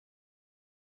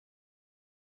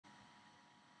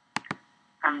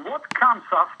And what comes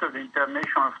after the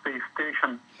International Space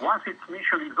Station once its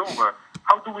mission is over?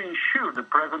 How do we ensure the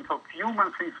presence of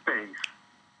humans in space?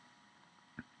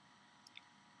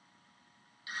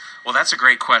 Well, that's a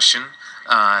great question.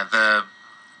 The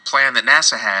plan that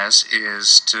NASA has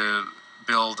is to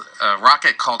build a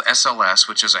rocket called SLS,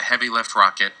 which is a heavy lift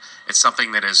rocket. It's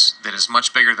something that is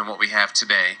much bigger than what we have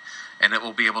today, and it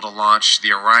will be able to launch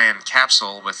the Orion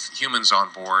capsule with humans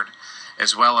on board,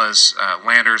 as well as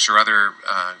landers or other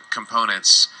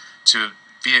components to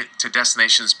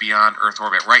destinations beyond Earth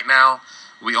orbit. Right now,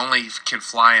 we only can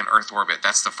fly in Earth orbit.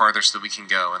 That's the farthest that we can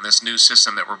go, and this new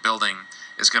system that we're building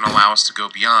is going to allow us to go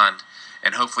beyond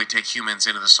and hopefully take humans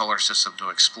into the solar system to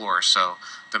explore. So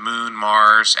the moon,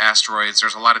 Mars, asteroids,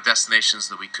 there's a lot of destinations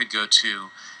that we could go to,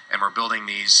 and we're building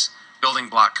these building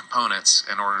block components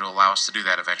in order to allow us to do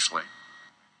that eventually.